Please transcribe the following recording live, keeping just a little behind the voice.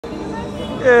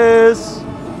Yes,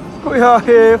 we are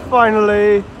here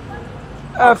finally.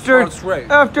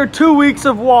 After 2 weeks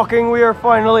of walking, we are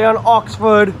finally on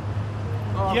Oxford.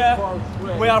 Yeah,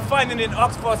 we are finally in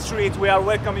Oxford Street. We are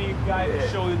welcoming you guys to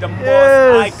show you the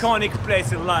most iconic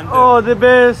place in London. Oh, the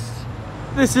best.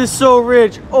 This is so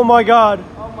rich. Oh my God.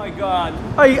 Oh my God.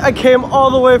 I came all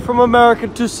the way from America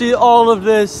to see all of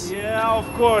this. Yeah, of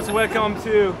course. Welcome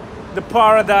to the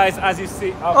paradise, as you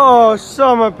see. Oh,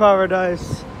 summer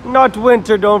paradise. Not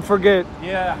winter, don't forget.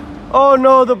 Yeah. Oh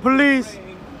no, the police.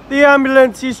 The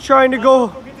ambulance, he's trying to go.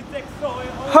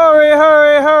 Hurry,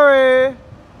 hurry, hurry.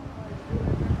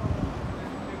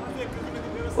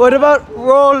 What about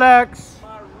Rolex?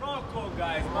 Morocco,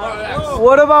 guys. Morocco.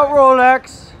 What about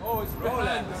Rolex? Oh, it's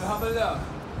Rolex.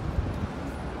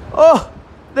 Oh,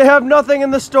 they have nothing in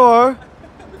the store.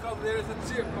 Because there is a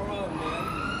chip around,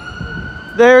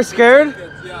 man. They're scared?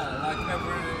 Yeah, like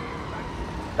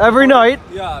Every night?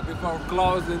 Yeah, before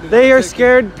closing. They are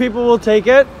scared people will take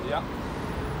it? Yeah.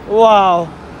 Wow.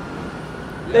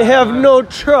 They have no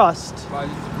trust. But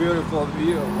it's a beautiful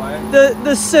view, right?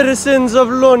 The citizens of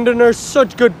London are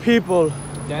such good people.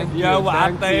 Thank يا you.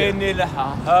 وعطيني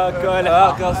لها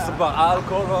هاك الصبح على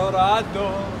الكولورادو.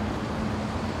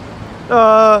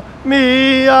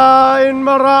 Me in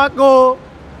Morocco.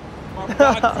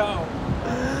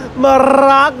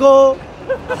 Morocco.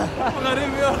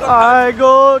 I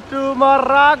go to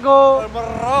Morocco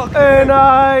and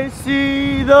I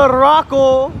see the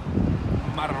Rocco.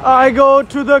 I go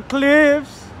to the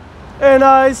cliffs and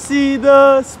I see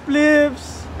the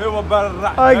spliffs.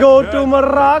 I go to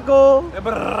Morocco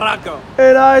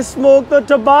and I smoke the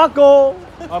tobacco.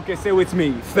 Okay, say with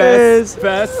me. Fizz,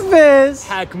 fizz,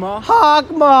 حكمة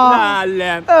Hakma,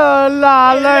 لعلم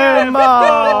Lalema.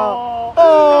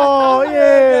 Oh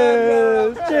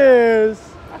yes, cheers.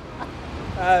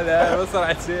 هذا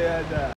بسرعة شيء هذا.